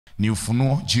ni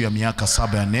Ufunuo juu ya miaka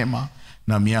 7 ya neema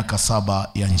na miaka 7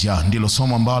 ya njaa. Ndilo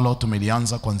somo ambalo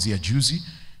tumelianza kuanzia juzi.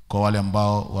 Kwa wale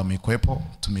ambao wamekwepo,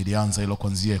 tumelianza hilo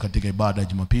kuanzia katika ibada ya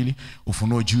Jumapili.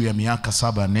 Ufunuo juu ya miaka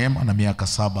 7 ya neema na miaka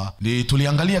 7.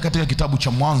 Tuliangalia katika kitabu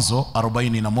cha Mwanzo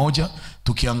 41,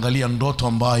 tukiangalia ndoto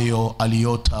ambayo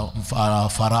aliota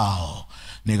Farao.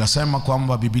 Nikasema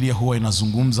kwamba Biblia huwa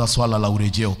inazungumza swala la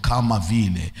urejeo kama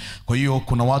vile. Kwa hiyo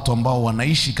kuna watu ambao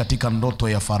wanaishi katika ndoto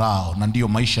ya Farao, na ndiyo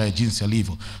maisha ya jinsi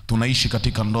yalivyo. Tunaishi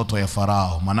katika ndoto ya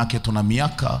Farao. Manake tuna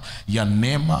miaka ya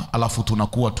neema, alafu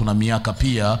tunakuwa tuna miaka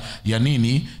pia ya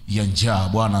nini? Ya njaa.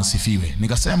 Bwana asifiwe.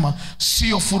 Nikasema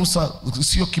sio fursa,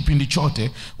 sio kipindi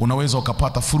chote unaweza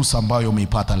ukapata fursa ambayo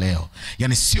umeipata leo.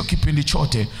 Yaani sio kipindi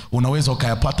chote unaweza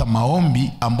ukayapata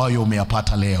maombi ambayo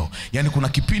umeyapata leo. Yaani kuna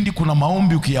kipindi kuna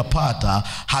maombi ukiyapata,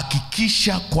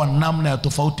 hakikisha kwa namna ya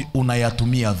tofauti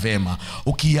unayatumia vema.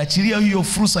 Ukiachilia hiyo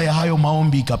fursa ya hayo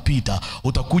maombi ikapita,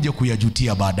 utakuja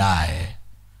kuyajutia baadaye.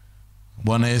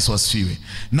 Bwana Yesu asifiwe.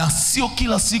 Na sio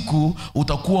kila siku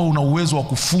utakuwa una uwezo wa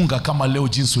kufunga kama leo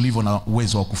jinsi ulivyo na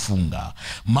uwezo wa kufunga.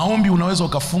 Maombi unaweza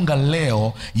ukafunga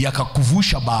leo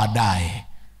yakakuvusha baadaye.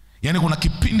 Yaani kuna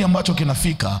kipindi ambacho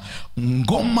kinafika,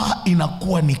 ngoma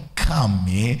inakuwa ni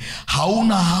kame,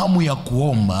 hauna hamu ya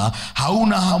kuomba,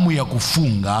 hauna hamu ya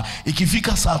kufunga.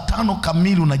 Ikifika saa 5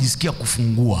 kamili unajisikia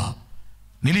kufungua.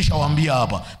 Nilishawaambia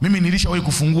hapa, mimi nilishawahi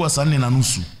kufungua saa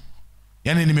 4:30.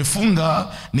 Yaani nimefunga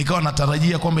nikawa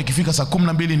natarajia kwamba ikifika saa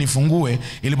 12 nifungue.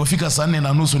 Ilipofika saa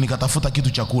 4:30 nikatafuta kitu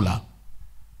cha kula.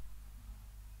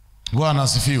 Bwana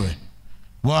asifiwe.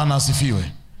 Bwana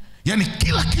asifiwe. Yaani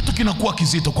kila kitu kinakuwa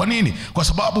kizito. Kwa nini? Kwa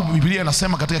sababu Biblia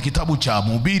inasema katika kitabu cha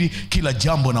Mhubiri, kila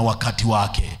jambo na wakati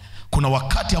wake. Kuna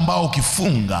wakati ambao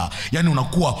ukifunga, yani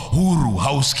unakuwa huru,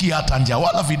 hausikii hata njaa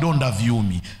wala vidonda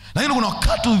viumi. Lakini kuna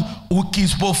wakati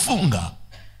ukipofunga,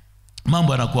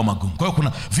 mambo yanakuwa magumu. Kwa hiyo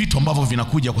kuna vitu ambavyo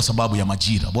vinakuja kwa sababu ya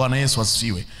majira. Bwana Yesu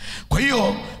asifiwe. Kwa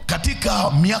hiyo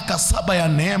katika miaka 7 ya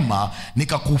neema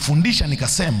nikakufundisha,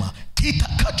 nikasema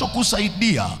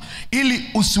kitakachokusaidia ili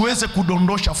usiweze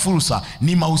kudondosha fursa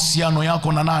ni mahusiano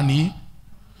yako na nani?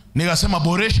 Nikasema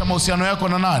boresha mahusiano yako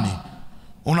na nani?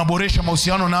 Unaboresha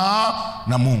mahusiano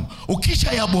na Mungu.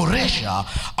 Ukisha yaboresha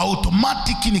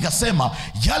automatic, nikasema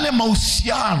yale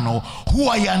mahusiano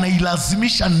huwa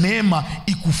yanailazimisha neema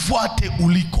ikufuate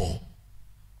uliko.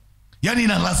 Yaani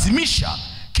inalazimisha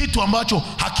kitu ambacho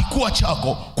hakikuwa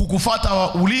chako kukufuata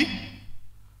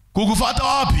kukufuata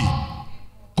wapi?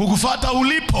 Kukufuata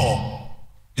ulipo.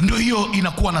 Ndio hiyo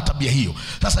inakuwa na tabia hiyo.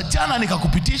 Sasa jana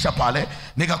nikakupitisha pale,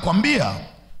 nikakwambia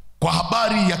kwa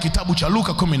habari ya kitabu cha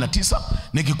Luka 19,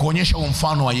 nikikuonyesha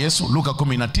mfano wa Yesu. Luka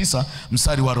 19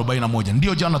 mstari wa 41.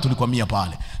 Ndio jana tulikwamia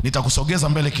pale. Nitakusogeza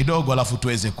mbele kidogo alafu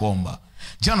tuweze kuomba.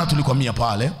 Jana tulikwamia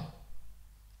pale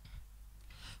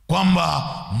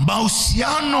kwamba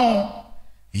mahusiano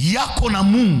yako na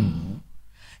Mungu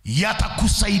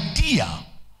yatakusaidia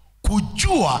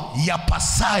kujua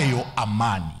yapasayo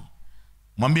amani.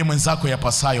 Mwambie mwenzako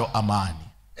yapasayo amani.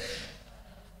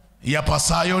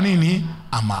 Yapasayo nini?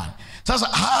 Amani. Sasa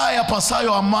haya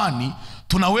yapasayo amani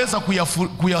tunaweza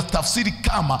kuyatafsiri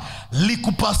kama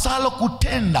likupasalo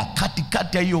kutenda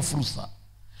katikati ya hiyo fursa.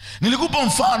 Nilikupa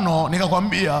mfano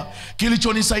nikakwambia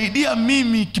kilichonisaidia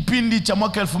mimi kipindi cha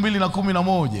mwaka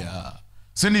 2011,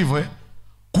 si ndivyo?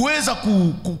 Kuweza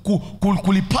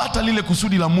kulipata lile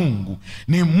kusudi la Mungu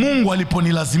ni Mungu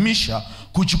aliponilazimisha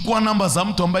kuchukua namba za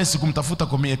mtu ambaye sikumtafuta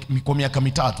kwa miaka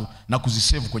 3 na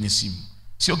kuzisave kwenye simu.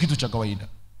 Sio kitu cha kawaida.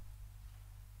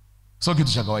 Sio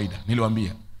kitu cha kawaida.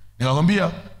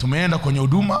 Niliwaambia tumeenda kwenye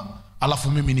huduma,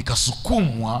 alafu mimi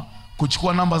nikasukumwa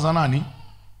kuchukua namba za nani?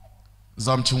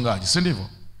 Za mchungaji, si ndivyo?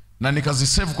 Na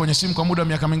nikazisave kwenye simu kwa muda wa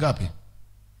miaka mingapi?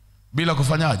 Bila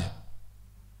kufanyaje?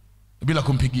 Bila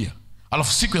kumpigia.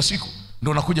 Alafu siku ya siku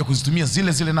ndio nakuja kuzitumia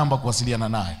zile namba kuwasiliana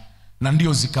naye. Na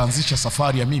ndio zikaanzisha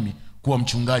safari ya mimi kuwa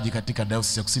mchungaji katika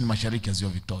Diocese ya Kusini Mashariki ya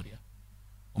Ziwa Victoria.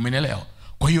 Umenielewa?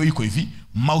 Kwa hiyo iko hivi,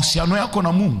 mahusiano yako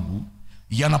na Mungu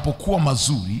yanapokuwa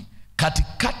mazuri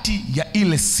katikati ya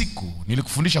ile siku,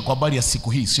 nilikufundisha kwa habari ya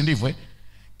siku hii, si ndivyo?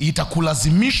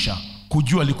 Itakulazimisha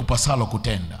kujua likupasalo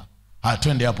kutenda.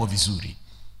 Twende hapo vizuri.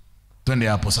 Twende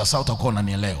hapo sasa, utakuwa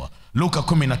unanielewa. Luka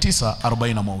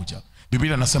 19:41.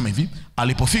 Biblia inasema hivi,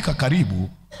 alipofika karibu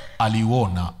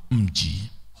aliuona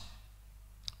mji.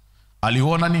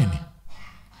 Aliuona nini?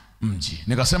 Mji.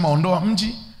 Nikasema ondoa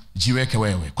mji, jiweke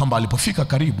wewe. Kwamba alipofika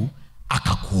karibu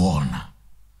akakuona.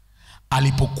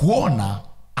 Alipokuona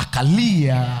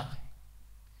akalia,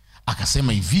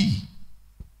 akasema hivi,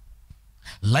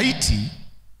 laiti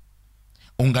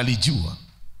ungalijua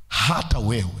hata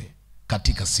wewe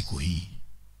katika siku hii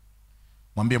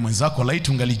Mwambie mwenzako,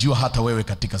 laiti ungalijua hata wewe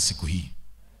katika siku hii.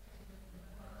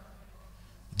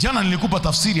 Jana nilikupa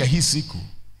tafsiri ya hii siku.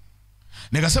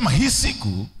 Nikasema hii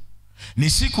siku ni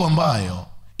siku ambayo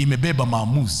imebeba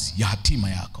maamuzi ya hatima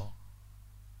yako.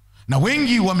 Na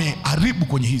wengi wameharibu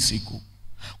kwenye hii siku,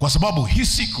 kwa sababu hii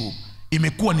siku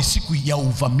imekuwa ni siku ya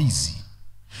uvamizi.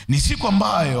 Ni siku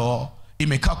ambayo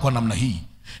imekaa kwa namna hii.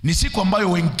 Ni siku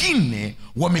ambayo wengine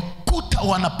wamekuta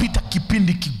wanapita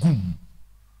kipindi kigumu.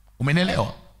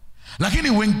 Umenielewa? Lakini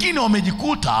wengine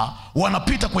wamejikuta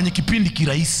wanapita kwenye kipindi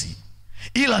kirahisi.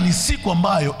 Ila ni siku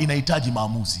ambayo inahitaji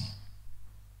maamuzi.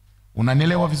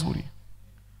 Unanielewa vizuri?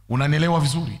 Unanielewa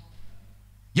vizuri?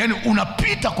 Yaani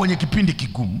unapita kwenye kipindi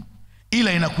kigumu,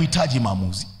 ila inakuhitaji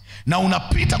maamuzi. Na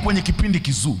unapita kwenye kipindi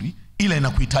kizuri, ila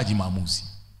inakuhitaji maamuzi.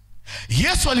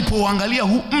 Yesu alipoangalia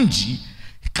huu mji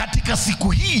katika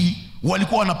siku hii,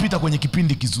 walikuwa wanapita kwenye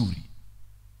kipindi kizuri.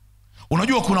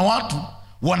 Unajua kuna watu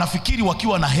wanafikiri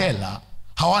wakiwa na hela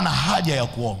hawana haja ya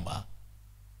kuomba.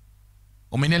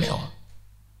 Umenielewa?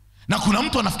 Na kuna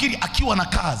mtu anafikiri akiwa na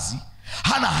kazi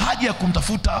hana haja ya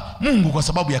kumtafuta Mungu kwa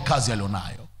sababu ya kazi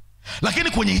alionayo.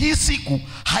 Lakini kwenye hii siku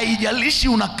haijalishi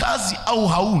una kazi au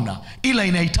hauna, ila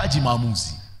inahitaji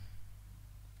maamuzi.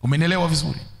 Umenielewa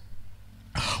vizuri?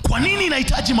 Kwa nini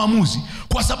inahitaji maamuzi?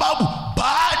 Kwa sababu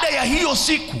baada ya hiyo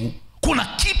siku kuna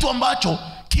kitu ambacho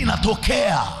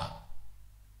kinatokea.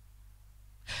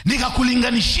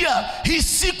 Nikakulinganishia hii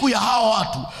siku ya hawa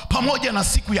watu pamoja na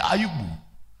siku ya Ayubu.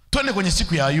 Twende kwenye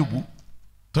siku ya Ayubu.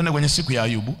 Twende kwenye siku ya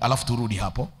Ayubu, alafu turudi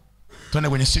hapo. Twende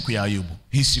kwenye siku ya Ayubu.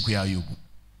 Hii siku ya Ayubu.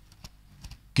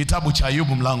 Kitabu cha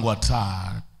Ayubu mlango wa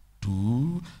 3,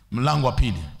 mlango wa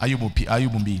 2. Ayubu 2.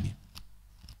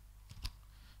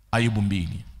 Ayubu 2.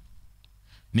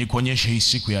 Ni kuonyesha hii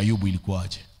siku ya Ayubu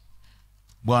ilikuwaje.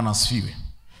 Bwana asifiwe.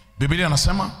 Biblia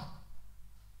inasema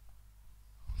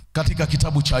katika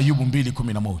kitabu cha Ayubu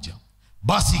 2:11,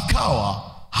 basi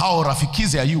ikawa hao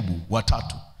rafikize Ayubu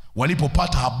watatu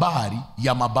walipopata habari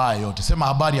ya mabaya yote. Sema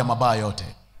habari ya mabaya yote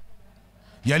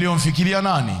yaliyomfikiria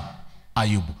nani?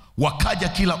 Ayubu. Wakaja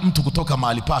kila mtu kutoka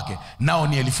mahali pake, nao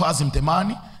ni Elifazi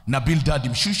Mtemani na Bildadi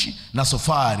Mshushi na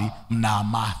Sofari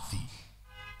Mnaamathi.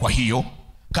 Kwa hiyo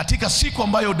katika siku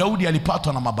ambayo Daudi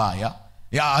alipatwa na mabaya,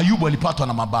 ya Ayubu alipatwa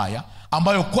na mabaya,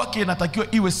 ambayo kwake inatakiwa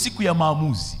iwe siku ya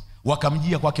maamuzi,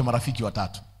 wakamjia kwake marafiki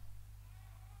watatu.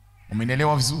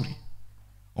 Umenielewa vizuri?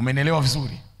 Umenielewa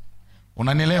vizuri?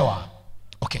 Unanielewa?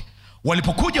 Okay.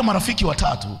 Walipokuja marafiki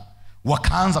watatu,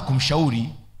 wakaanza kumshauri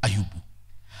Ayubu.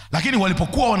 Lakini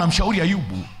walipokuwa wanamshauri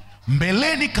Ayubu,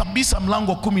 mbeleni kabisa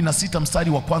mlango wa 16 mstari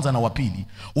wa kwanza na wa pili,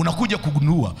 unakuja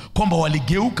kugundua kwamba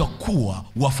waligeuka kuwa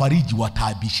wafariji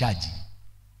wataabishaji.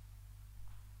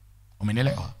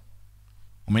 Umenielewa?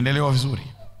 Umenielewa vizuri?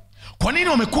 Kwa nini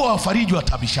wamekuwa wafariji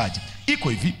wataabishaji? Iko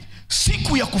hivi,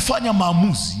 siku ya kufanya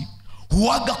maamuzi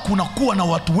huaga kunakuwa na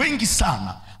watu wengi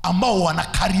sana ambao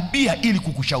wanakaribia ili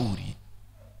kukushauri.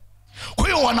 Kwa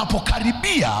hiyo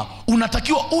wanapokaribia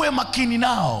unatakiwa uwe makini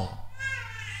nao,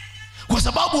 kwa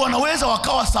sababu wanaweza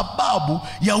wakawa sababu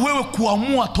ya wewe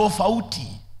kuamua tofauti.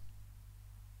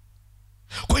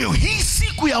 Kwa hiyo hii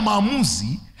siku ya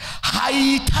maamuzi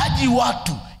haihitaji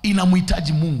watu,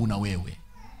 inamhitaji Mungu na wewe.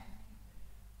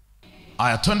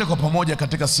 Aya, twende kwa pamoja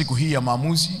katika siku hii ya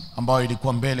maamuzi ambayo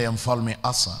ilikuwa mbele ya mfalme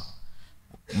Asa.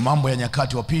 Mambo ya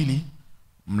Nyakati wa pili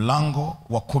mlango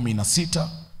wa 16,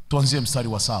 tuanzie mstari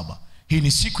wa 7. Hii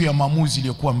ni siku ya maamuzi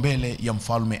iliyokuwa mbele ya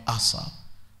mfalme Asa.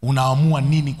 Unaamua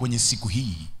nini kwenye siku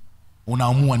hii?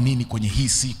 Unaamua nini kwenye hii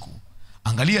siku?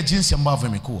 Angalia jinsi ambavyo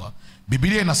imekuwa.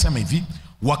 Biblia inasema hivi,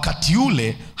 wakati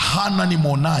ule Hanani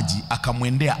mwonaji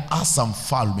akamwendea Asa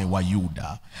mfalme wa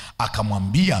Yuda,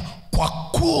 akamwambia, kwa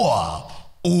kuwa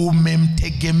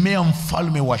umemtegemea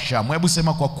mfalme wa Shamu. Hebu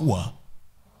sema kwa kuwa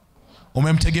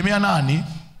umemtegemea nani?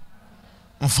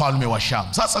 Mfalme wa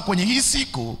Shamu. Sasa kwenye hii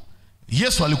siku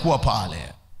Yesu alikuwa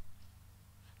pale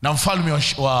na mfalme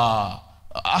wa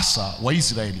Asa wa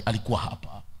Israeli alikuwa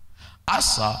hapa.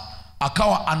 Asa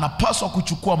akawa anapaswa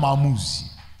kuchukua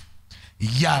maamuzi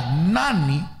ya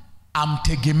nani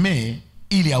amtegemee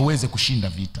ili aweze kushinda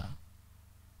vita.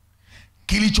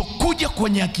 Kilichokuja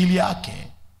kwenye akili yake,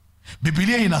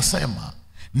 Biblia inasema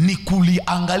ni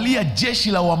kuliangalia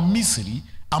jeshi la Wamisri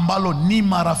ambalo ni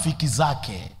marafiki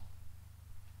zake.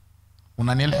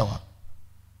 Unanielewa?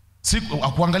 Si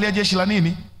kuangalia jeshi la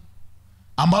nini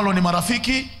ambalo ni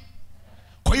marafiki.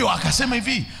 Kwa hiyo akasema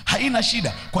hivi, haina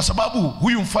shida, kwa sababu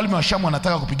huyu mfalme wa Shamu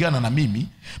anataka kupigana na mimi,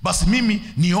 basi mimi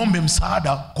niombe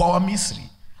msaada kwa Wamisri.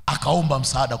 Akaomba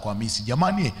msaada kwa Wamisri.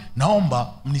 Jamani,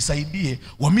 naomba mnisaidie.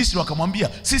 Wamisri wakamwambia,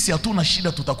 sisi hatuna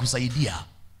shida, tutakusaidia.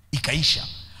 Ikaisha.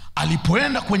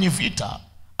 Alipoenda kwenye vita,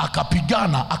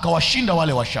 akapigana akawashinda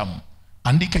wale wa Shamu.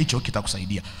 Andika hicho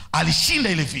kitakusaidia. Alishinda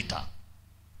ile vita.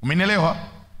 Umenielewa?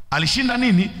 Alishinda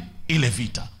nini? Ile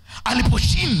vita.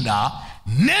 Aliposhinda,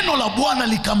 neno la Bwana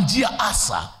likamjia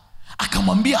Asa.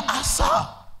 Akamwambia Asa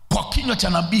kwa kinywa cha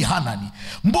nabii Hanani,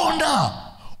 mbona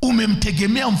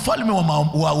umemtegemea mfalme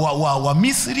wa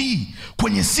Misri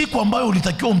kwenye siku ambayo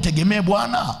ulitakiwa umtegemee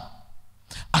Bwana?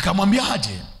 Akamwambia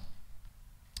aje?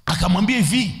 Akamwambia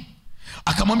hivi,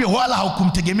 akamwambia wala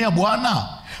haukumtegemea Bwana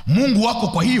Mungu wako,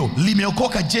 kwa hiyo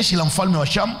limeokoka jeshi la mfalme wa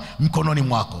Shamu mkononi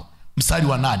mwako. Mstari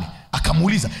wa 8,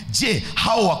 akamuuliza, je,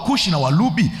 hao Wakushi na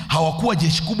Walubi hawakuwa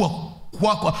jeshi kubwa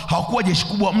kwako? Hawakuwa jeshi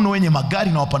kubwa mno wenye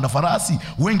magari na wapanda farasi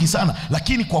wengi sana?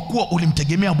 Lakini kwa kuwa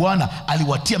ulimtegemea Bwana,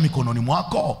 aliwatia mikononi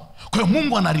mwako. Kwa hiyo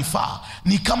Mungu anarifaa,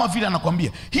 ni kama vile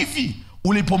anakwambia hivi,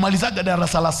 ulipomalizaga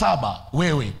darasa la 7,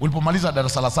 wewe ulipomaliza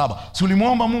darasa la 7, si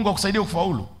ulimuomba Mungu akusaidie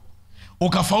kufaulu?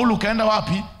 Ukafaulu, ukaenda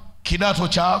wapi? Kidato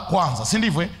cha kwanza, si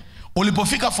ndivyo?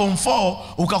 Ulipofika form 4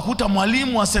 ukakuta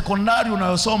mwalimu wa sekondari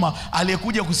unayosoma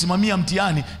aliyekuja kusimamia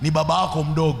mtihani ni baba yako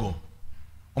mdogo.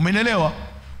 Umenielewa?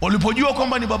 Ulipojua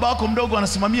kwamba ni baba yako mdogo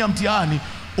anasimamia mtihani,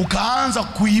 ukaanza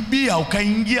kuibia,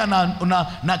 ukaingia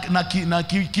na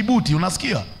kibuti.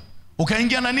 Unasikia?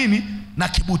 Ukaingia na nini? Na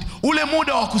kibuti. Ule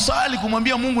muda wa kusali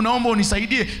kumwambia Mungu, naomba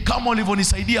unisaidie kama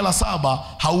ulivyonisaidia la 7,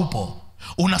 haupo.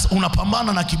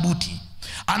 Unapambana na kibuti.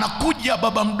 Anakuja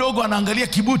baba mdogo, anaangalia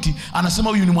kibuti, anasema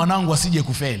huyu ni mwanangu asije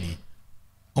kufeli.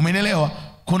 Umenielewa?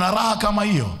 Kuna raha kama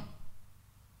hiyo?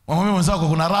 Mwambie mwenzako,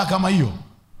 kuna raha kama hiyo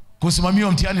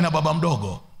kusimamiwa mtihani na baba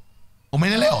mdogo.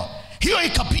 Umenielewa? Hiyo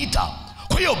ikapita.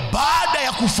 Kwa hiyo baada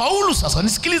ya kufaulu, sasa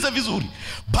nisikilize vizuri,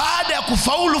 baada ya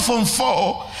kufaulu form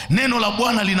 4, neno la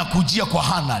Bwana linakujia kwa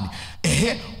Hanani.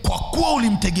 Kwa kuwa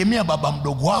ulimtegemea baba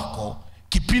mdogo wako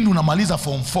kipindi unamaliza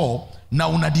form 4 na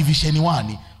una division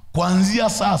 1, kuanzia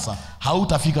sasa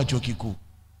hautafika chuo kikuu.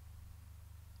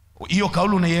 Hiyo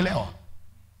kauli unaielewa?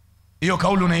 Hiyo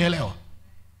kauli unaielewa?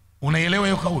 Unaielewa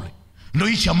hiyo kauli? Ndio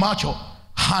hicho ambacho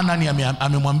Hanani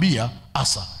amemwambia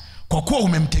Asa. Kwa kuwa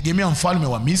umemtegemea mfalme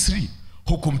wa Misri,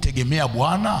 hukumtegemea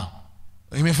Bwana,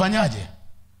 imefanyaje?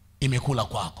 Imekula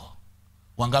kwako.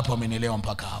 Wangapi wamenielewa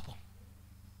mpaka hapo?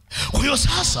 Kwa hiyo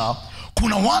sasa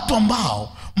kuna watu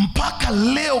ambao mpaka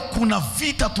leo kuna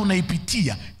vita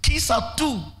tunaipitia, kisa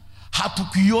tu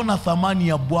hatukiona thamani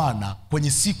ya Bwana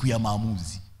kwenye siku ya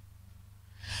maamuzi.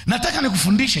 Nataka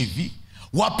nikufundishe hivi,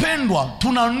 wapendwa,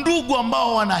 tuna ndugu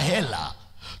ambao wana hela,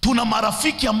 tuna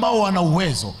marafiki ambao wana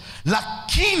uwezo,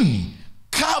 lakini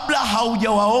kabla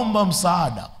haujawaomba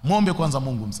msaada, muombe kwanza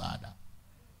Mungu msaada.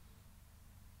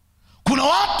 Kuna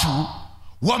watu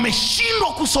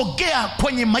wameshindwa kusogea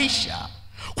kwenye maisha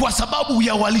kwa sababu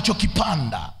ya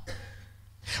walichokipanda.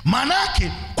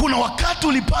 Manake kuna wakati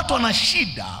ulipatwa na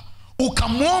shida,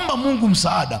 ukamwomba Mungu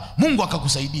msaada, Mungu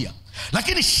akakusaidia.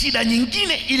 Lakini shida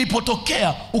nyingine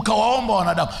ilipotokea, ukawaomba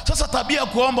wanadamu. Sasa tabia ya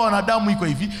kuomba wanadamu iko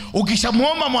hivi,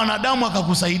 ukishamuomba mwanadamu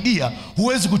akakusaidia,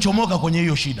 huwezi kuchomoka kwenye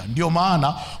hiyo shida. Ndio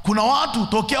maana kuna watu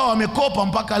tokea wamekopa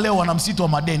mpaka leo wana msitu wa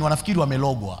madeni, wanafikiri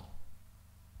wamelogwa.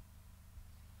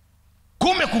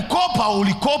 Kumbe kukopa,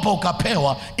 ulikopa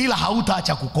ukapewa, ila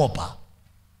hautaacha kukopa.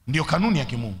 Ndio kanuni ya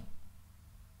kimungu.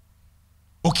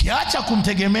 Ukiacha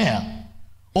kumtegemea,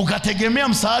 ukategemea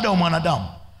msaada wa mwanadamu,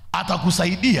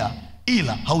 atakusaidia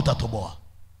ila hautatoboa.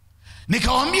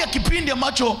 Nikawaambia kipindi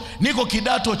ambacho niko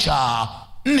kidato cha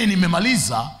 4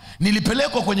 nimemaliza,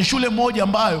 nilipelekwa kwenye shule moja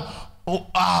ambayo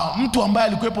mtu ambaye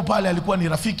alikuwepo pale alikuwa ni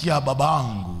rafiki ya baba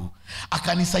yangu.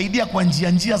 Akanisaidia kwa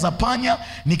njia za panya,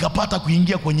 nikapata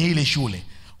kuingia kwenye ile shule.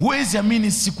 Huwezi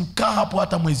amini, sikukaa hapo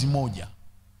hata mwezi mmoja.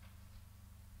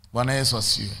 Bwana Yesu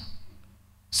asifiwe.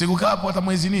 Sikukaa hapo hata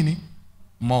mwezi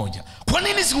mmoja. Kwa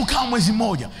nini sikukaa mwezi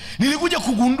mmoja? Nilikuja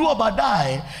kugundua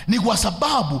baadaye ni kwa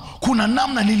sababu kuna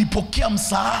namna nilipokea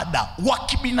msaada wa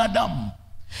kibinadamu.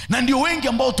 Na ndio wengi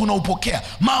ambao tunaupokea.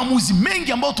 Maamuzi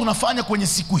mengi ambao tunafanya kwenye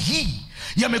siku hii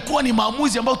yamekuwa ni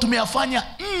maamuzi ambao tumeyafanya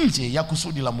nje ya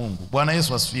kusudi la Mungu. Bwana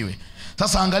Yesu asifiwe.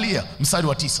 Sasa angalia mstari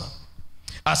wa 9.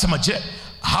 Anasema, je,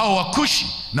 hao Wakushi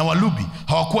na Walubi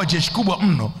hawakuwa jeshi kubwa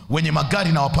mno wenye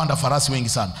magari na wapanda farasi wengi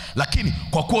sana? Lakini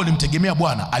kwa kuwa ulimtegemea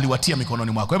Bwana, aliwatia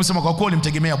mikononi mwako. Hebu sema, kwa kuwa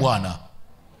ulimtegemea Bwana,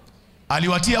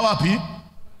 aliwatia wapi?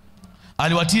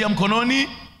 Aliwatia mkononi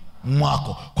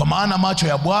mwako. Kwa maana macho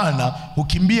ya Bwana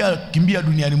hukimbia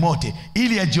duniani mote,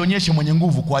 ili ajionyeshe mwenye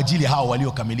nguvu kwa ajili hao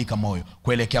waliokamilika moyo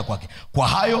kuelekea kwake. Kwa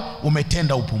hayo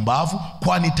umetenda upumbavu,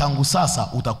 kwani tangu sasa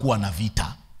utakuwa na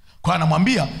vita. Kwa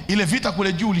anamwambia ile vita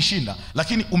kule juu ulishinda,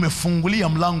 lakini umefungulia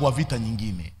mlango wa vita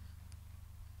nyingine.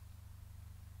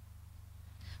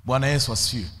 Bwana Yesu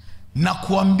asifiwe. Na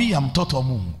kuambia mtoto wa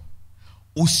Mungu,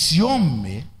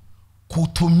 usiombe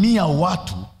kutumia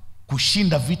watu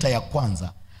kushinda vita ya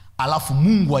kwanza, alafu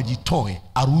Mungu ajitoe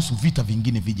aruhusu vita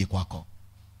vingine vije kwako.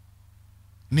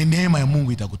 Ni neema ya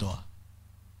Mungu itakutoa.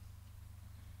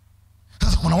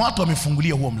 Sasa kuna watu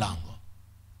wamefungulia huo mlango,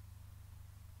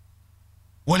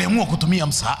 waliamua kutumia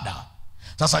msaada.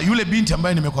 Sasa yule binti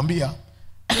ambaye nimekwambia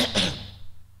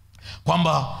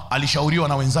kwamba alishauriwa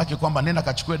na wenzake kwamba nenda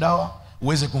kachukue dawa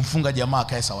uweze kumfunga jamaa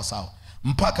kae sawa sawa,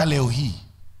 mpaka leo hii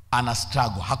ana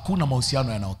struggle. Hakuna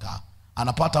mahusiano yanayokaa.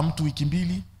 Anapata mtu wiki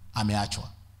 2 ameachwa,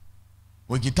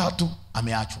 wiki 3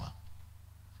 ameachwa,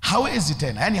 hawezi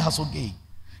tena, yani hasogei.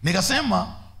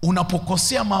 Nikasema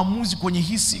unapokosea maamuzi kwenye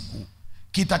hii siku,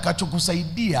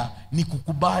 kitakachokusaidia ni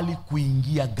kukubali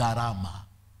kuingia gharama.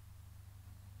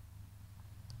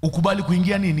 Ukubali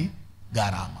kuingia nini?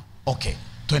 Gharama. Okay,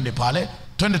 twende pale,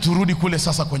 twende turudi kule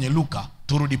sasa kwenye Luka,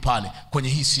 turudi pale kwenye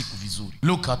hii siku vizuri.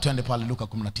 Luka, twende pale Luka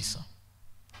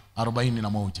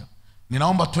 19:41.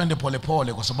 Ninaomba twende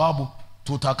polepole kwa sababu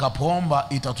tutakapoomba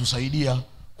itatusaidia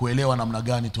kuelewa namna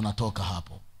gani tunatoka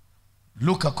hapo.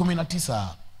 Luka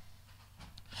 19.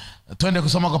 Twende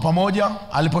kusoma kwa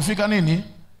pamoja. Alipofika nini?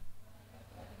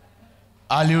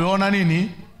 Aliona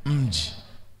nini? Mji.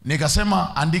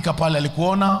 Nikasema andika pale,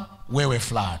 alikuona wewe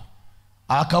fulani.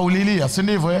 Akaulilia, si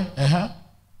ndivyo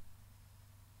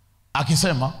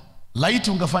akisema,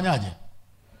 laiti ungefanyaje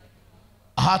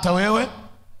hata wewe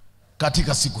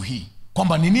katika siku hii,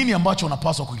 kwamba ni nini ambacho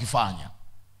unapaswa kukifanya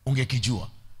ungekijua.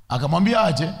 Akamwambia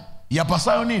aje,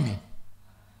 yapasayo nini?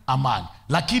 Amani.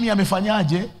 Lakini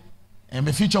yamefanyaje?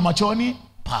 Yamefichwa machoni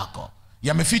pako.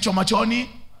 Yamefichwa machoni,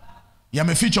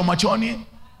 yamefichwa machoni,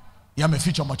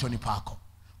 yamefichwa machoni pako.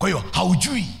 Kwa hiyo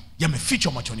haujui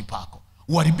yamefichwa machoni pako.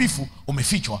 Uharibifu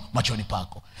umefichwa machoni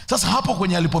pako. Sasa hapo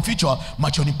kwenye alipofichwa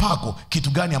machoni pako,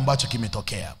 kitu gani ambacho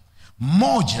kimetokea?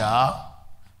 Moja,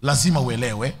 lazima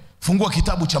uelewe. Fungua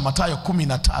kitabu cha Mathayo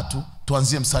 13,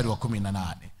 tuanzie mstari wa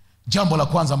 18. Jambo la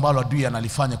kwanza ambalo adui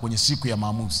analifanya kwenye siku ya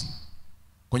maamuzi,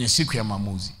 kwenye siku ya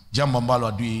maamuzi, jambo ambalo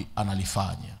adui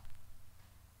analifanya,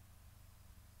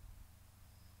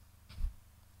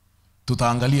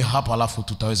 tutaangalia hapa alafu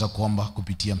tutaweza kuomba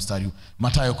kupitia mstari huu.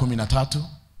 Mathayo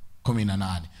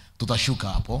 13:18. Tutashuka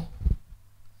hapo.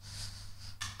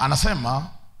 Anasema,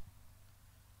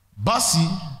 basi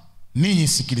ninyi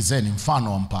sikilizeni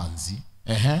mfano wa mpanzi.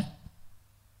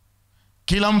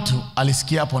 Kila mtu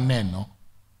alisikia hapo neno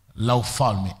la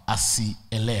ufalme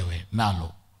asielewe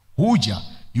nalo, huja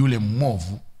yule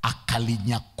mwovu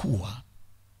akalinyakua.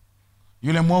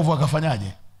 Yule mwovu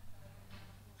akafanyaje?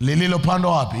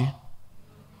 Lililopandwa wapi?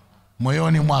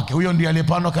 Moyoni mwake. Huyo ndiye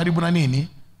aliyepandwa karibu na nini?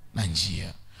 Na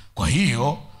njia. Kwa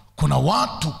hiyo kuna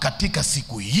watu katika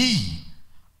siku hii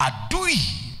adui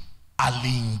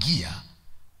aliingia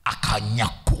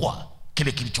akanyakua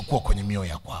kile kilichokuwa kwenye mioyo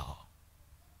ya kwao.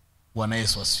 Bwana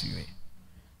Yesu asifiwe.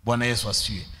 Bwana Yesu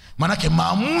asifiwe. Manake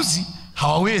maamuzi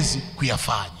hawawezi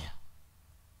kuyafanya.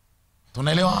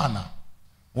 Tunaelewana?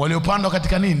 Waliopandwa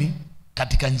katika nini?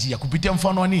 Katika njia, kupitia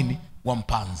mfano wa nini? Wa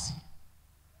mpanzi.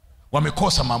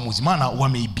 Wamekosa maamuzi, maana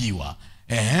wameibiwa.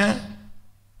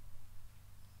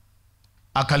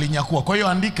 Akalinyakua. Kwa hiyo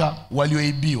andika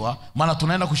walioibiwa, maana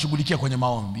tunaenda kushughulikia kwenye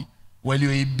maombi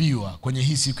walioibiwa kwenye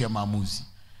hii siku ya maamuzi.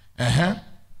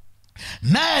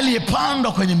 Naye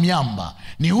aliyepandwa kwenye miamba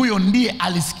ni huyo ndiye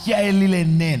alisikia lile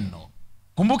neno.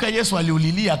 Kumbuka Yesu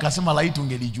aliulilia akasema, laiti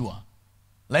ungelijua.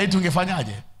 Laiti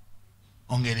ungefanyaje?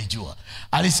 Ungelijua.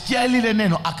 Alisikia lile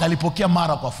neno akalipokea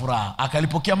mara kwa furaha.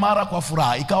 Akalipokea mara kwa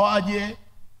furaha. Ikawaje?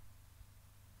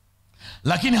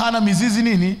 Lakini hana mizizi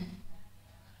nini?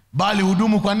 Bali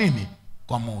hudumu kwa nini?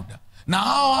 Kwa muda. Na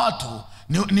hao watu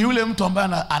ni yule mtu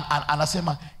ambaye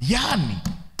anasema, yani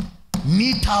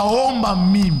nitaomba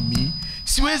mimi,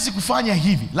 siwezi kufanya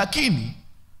hivi, lakini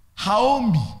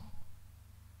haombi.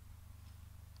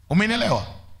 Umenielewa?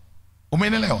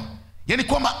 Umenielewa? Yani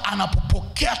kwamba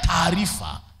anapopokea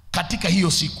taarifa katika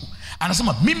hiyo siku,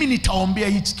 anasema mimi nitaombea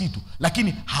hichi kitu,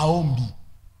 lakini haombi.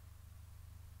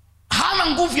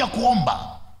 Hana nguvu ya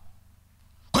kuomba.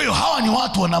 Kwa hiyo hawa ni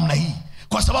watu wa namna hii,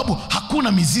 kwa sababu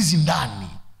hakuna mizizi ndani.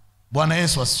 Bwana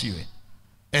Yesu asifiwe.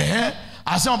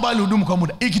 Anasema bali hudumu kwa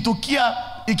muda.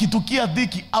 Ikitukia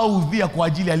dhiki au udhia kwa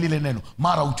ajili ya lile neno,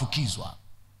 mara uchukizwa.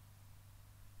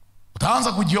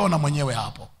 Utaanza kujiona mwenyewe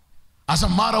hapo.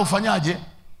 Anasema mara ufanyaje?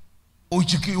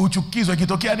 Uchukizwa.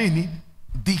 Ikitokea nini?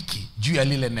 Dhiki juu ya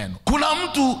lile neno. Kuna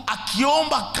mtu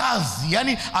akiomba kazi,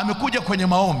 yani amekuja kwenye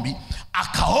maombi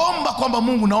akaomba kwamba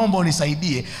Mungu naomba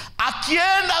unisaidie,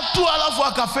 akienda tu alafu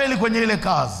akafeli kwenye ile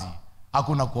kazi,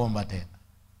 hakuna kuomba tena.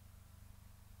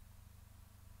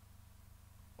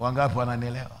 Wangapi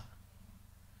wananielewa?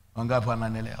 Wangapi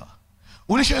wananielewa?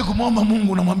 Ulishawahi kumwomba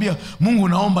Mungu unamwambia Mungu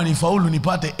naomba nifaulu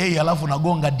nipate A alafu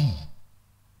nagonga D?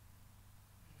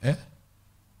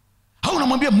 Au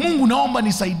unamwambia Mungu naomba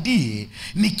nisaidie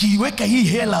nikiweka hii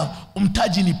hela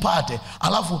mtaji nipate,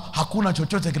 alafu hakuna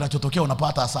chochote kinachotokea,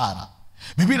 unapata hasara?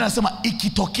 Biblia inasema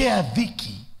ikitokea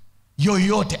dhiki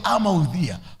yoyote ama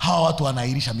udhia, hawa watu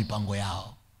wanaahirisha mipango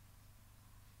yao.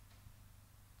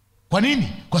 Kwa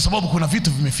nini? Kwa sababu kuna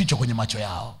vitu vimefichwa kwenye macho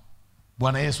yao.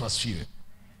 Bwana Yesu asifiwe.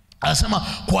 Anasema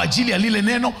kwa ajili ya lile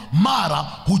neno mara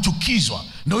huchukizwa.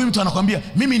 Ndio huyu mtu anakuambia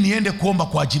mimi niende kuomba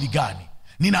kwa ajili gani?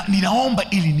 Ninaomba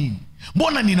ili nini?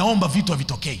 Mbona ninaomba vitu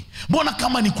havitokei? Mbona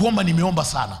kama ni kuomba nimeomba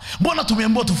sana? Mbona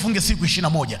tumeambiwa tufunge siku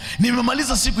 21?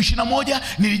 Nimemaliza siku 21,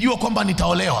 nilijua kwamba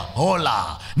nitaolewa.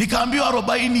 Hola. Nikaambiwa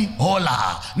 40,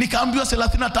 hola. Nikaambiwa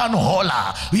 35,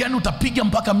 hola. Yaani utapiga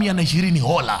mpaka 120,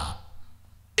 hola.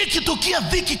 Ikitukia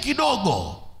dhiki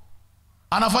kidogo,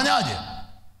 anafanyaje?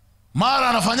 Mara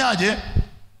anafanyaje?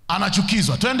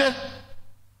 Anachukizwa. Twende.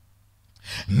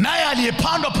 Naye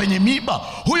aliyepandwa penye miiba,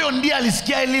 huyo ndiye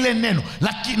alisikia lile neno,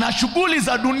 lakini na shughuli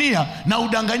za dunia na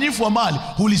udanganyifu wa mali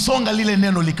hulisonga lile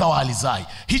neno likawa halizai.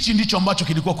 Hichi ndicho ambacho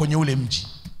kilikuwa kwenye ule mji.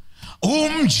 Huu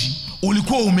mji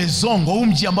ulikuwa umezongwa. Huu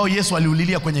mji ambao Yesu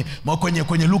aliulilia kwenye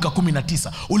Luka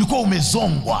 19 ulikuwa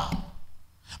umezongwa.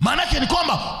 Maana yake ni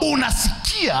kwamba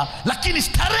unasikia, lakini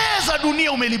starehe za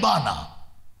dunia umelibana.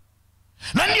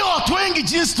 Na ndio watu wengi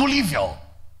jinsi tulivyo.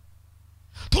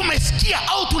 Tumesikia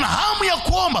au tuna hamu ya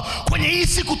kuomba. Kwenye hii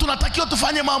siku tunatakiwa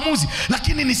tufanye maamuzi,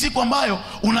 lakini ni siku ambayo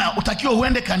unatakiwa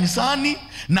uende kanisani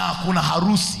na kuna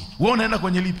harusi. Wewe unaenda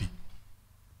kwenye lipi?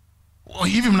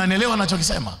 Hivi mnanielewa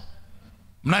ninachokisema?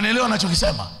 Mnanielewa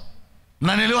ninachokisema?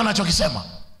 Mnanielewa ninachokisema?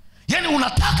 Yaani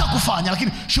unataka kufanya,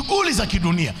 lakini shughuli za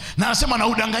kidunia. Na anasema na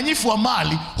udanganyifu wa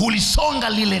mali hulisonga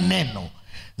lile neno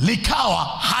likawa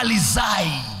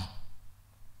halizai.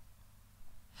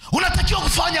 Unatakiwa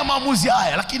kufanya maamuzi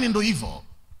haya, lakini ndo hivyo.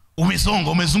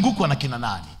 Umezungukwa na kina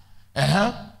nani?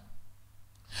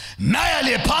 Naye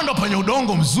aliyepandwa kwenye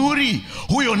udongo mzuri,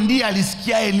 huyo ndiye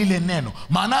alisikiaye lile neno.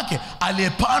 Maanake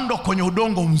aliyepandwa kwenye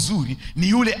udongo mzuri ni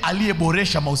yule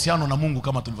aliyeboresha mahusiano na Mungu,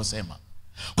 kama tulivyosema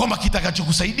kwamba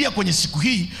kitakachokusaidia kwenye siku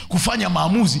hii kufanya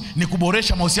maamuzi ni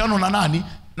kuboresha mahusiano na nani?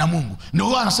 Na Mungu. Ndio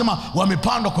huwa anasema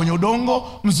wamepandwa kwenye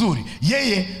udongo mzuri.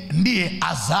 Yeye ndiye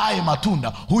azae matunda,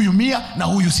 huyu 100 na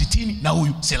huyu 60 na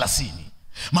huyu 30.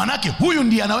 Maanake huyu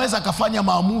ndiye anaweza akafanya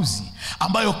maamuzi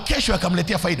ambayo kesho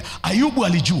yakamletea faida. Ayubu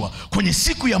alijua kwenye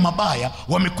siku ya mabaya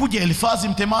wamekuja Elifazi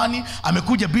Mtemani,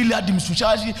 amekuja Bildad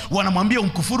Mshushaji, wanamwambia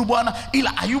umkufuru Bwana,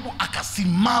 ila Ayubu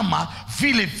akasimama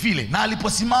vile vile. Na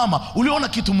aliposimama, uliona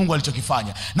kitu Mungu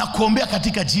alichokifanya, na kuombea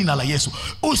katika jina la Yesu.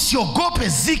 Usiogope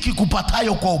ziki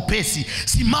kupatayo kwa upesi,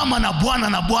 simama na Bwana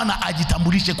na Bwana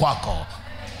ajitambulishe kwako.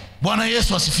 Bwana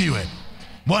Yesu asifiwe.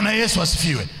 Bwana Yesu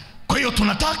asifiwe. Kwa hiyo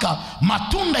tunataka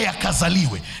matunda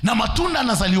yakazaliwe. Na matunda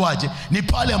yanazaliwaje? Ni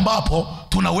pale ambapo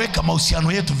tunaweka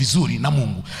mahusiano yetu vizuri na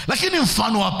Mungu. Lakini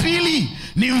mfano wa pili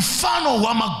ni mfano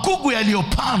wa magugu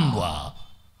yaliyopandwa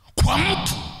kwa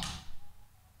mtu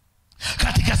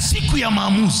katika siku ya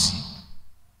maamuzi.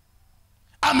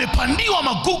 Amepandiwa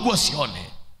magugu asione.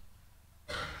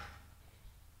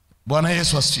 Bwana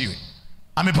Yesu asifiwe.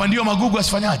 Amepandiwa magugu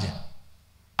asifanyaje?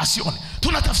 Asione.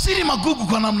 Tunatafsiri magugu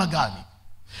kwa namna gani?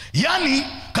 Yaani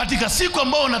katika siku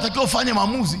ambayo unatakiwa ufanye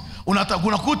maamuzi,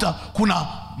 unakuta kuna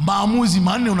maamuzi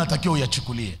 4 unatakiwa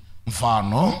uyachukulie.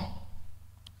 Mfano,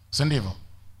 si ndivyo?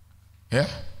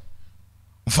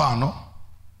 Mfano,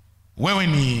 wewe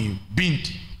ni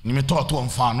binti. Nimetoa tu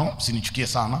mfano, usinichukie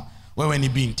sana. Wewe ni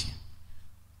binti.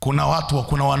 Kuna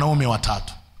wanaume 3.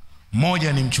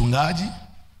 Mmoja ni mchungaji,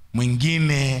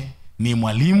 mwingine ni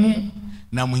mwalimu,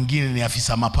 na mwingine ni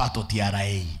afisa mapato TRA.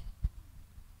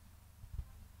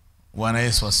 Bwana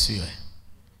Yesu asifiwe.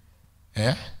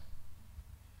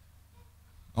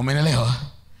 Umeelewa?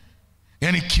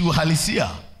 Yaani kiuhalisia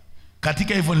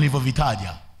katika hivyo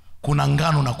nilivyovitaja kuna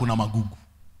ngano na kuna magugu.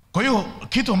 Kwa hiyo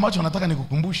kitu ambacho nataka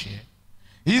nikukumbushe,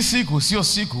 hii siku sio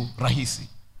siku rahisi.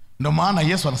 Ndio maana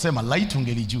Yesu anasema laiti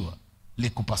ungelijua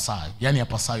likupasayo, yani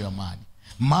yapasayo amani.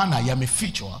 Maana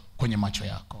yamefichwa kwenye macho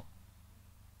yako.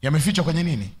 Yamefichwa kwenye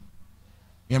nini?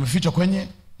 Yamefichwa kwenye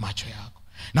macho yako.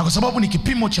 Na kwa sababu ni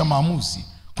kipimo cha maamuzi,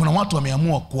 kuna watu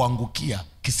wameamua kuangukia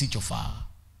kisichofaa.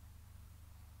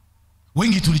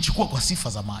 Wengi tulichukua kwa sifa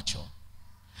za macho,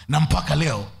 na mpaka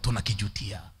leo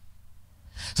tunakijutia.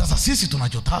 Sasa sisi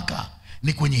tunachotaka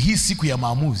ni kwenye hii siku ya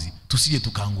maamuzi tusije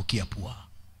tukaangukia pua.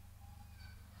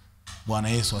 Bwana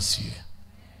Yesu asifiwe.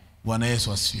 Bwana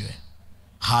Yesu asifiwe.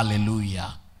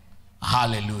 Haleluya.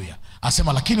 Haleluya.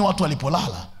 Asema lakini watu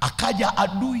walipolala akaja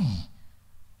adui.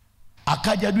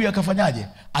 Akaja adui akafanyaje?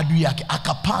 Adui yake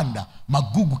akapanda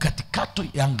magugu katikati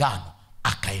ya ngano,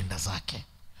 akaenda zake.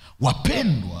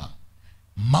 Wapendwa,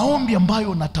 maombi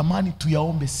ambayo natamani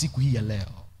tuyaombe siku hii ya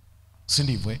leo, si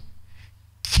ndivyo?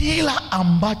 Kila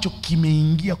ambacho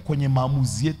kimeingia kwenye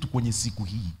maamuzi yetu kwenye siku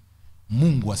hii,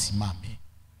 Mungu asimame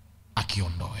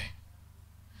akiondoe.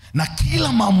 Na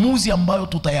kila maamuzi ambayo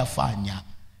tutayafanya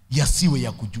yasiwe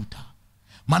ya kujuta.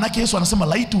 Maanake Yesu anasema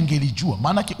laiti ungelijua,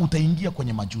 maanake utaingia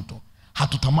kwenye majuto.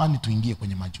 Hatutamani tuingie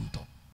kwenye majuto.